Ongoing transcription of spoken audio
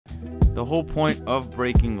The whole point of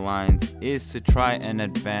breaking lines is to try and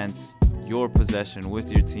advance your possession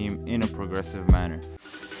with your team in a progressive manner.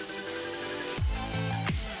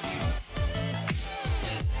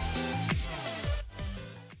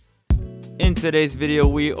 In today's video,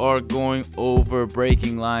 we are going over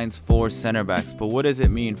breaking lines for center backs. But what does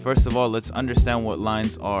it mean? First of all, let's understand what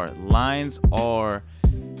lines are. Lines are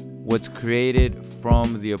what's created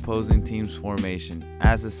from the opposing team's formation.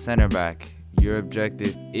 As a center back, your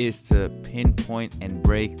objective is to pinpoint and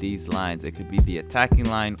break these lines. It could be the attacking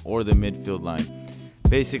line or the midfield line.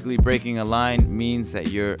 Basically, breaking a line means that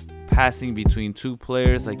you're passing between two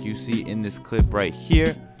players like you see in this clip right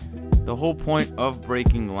here. The whole point of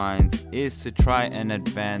breaking lines is to try and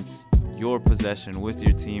advance your possession with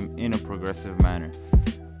your team in a progressive manner.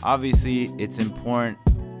 Obviously, it's important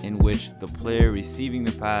in which the player receiving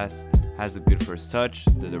the pass has a good first touch,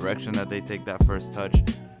 the direction that they take that first touch,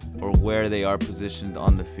 or where they are positioned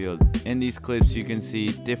on the field. In these clips, you can see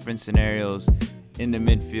different scenarios in the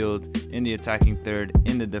midfield, in the attacking third,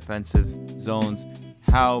 in the defensive zones,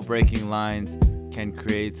 how breaking lines can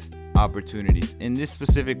create opportunities. In this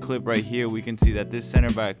specific clip right here, we can see that this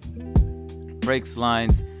center back breaks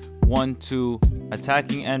lines 1, 2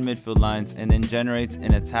 attacking and midfield lines, and then generates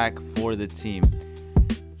an attack for the team.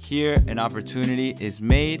 Here an opportunity is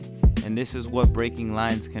made, and this is what breaking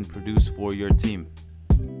lines can produce for your team.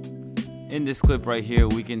 In this clip right here,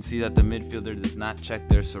 we can see that the midfielder does not check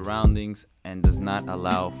their surroundings and does not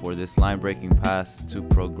allow for this line breaking pass to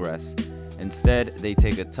progress. Instead, they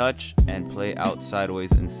take a touch and play out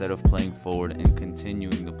sideways instead of playing forward and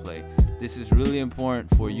continuing the play. This is really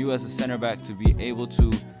important for you as a center back to be able to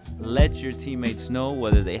let your teammates know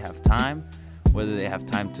whether they have time, whether they have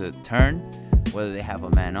time to turn, whether they have a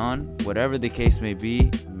man on, whatever the case may be.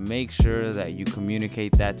 Make sure that you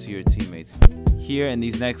communicate that to your teammates. Here in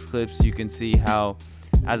these next clips, you can see how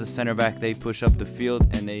as a center back they push up the field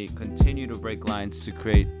and they continue to break lines to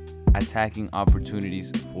create attacking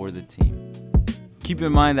opportunities for the team. Keep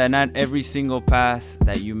in mind that not every single pass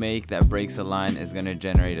that you make that breaks a line is going to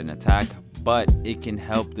generate an attack, but it can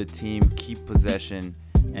help the team keep possession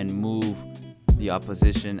and move the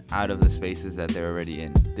opposition out of the spaces that they're already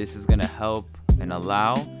in. This is going to help and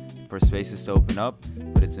allow for spaces to open up,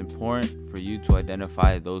 but it's important for you to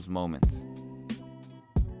identify those moments.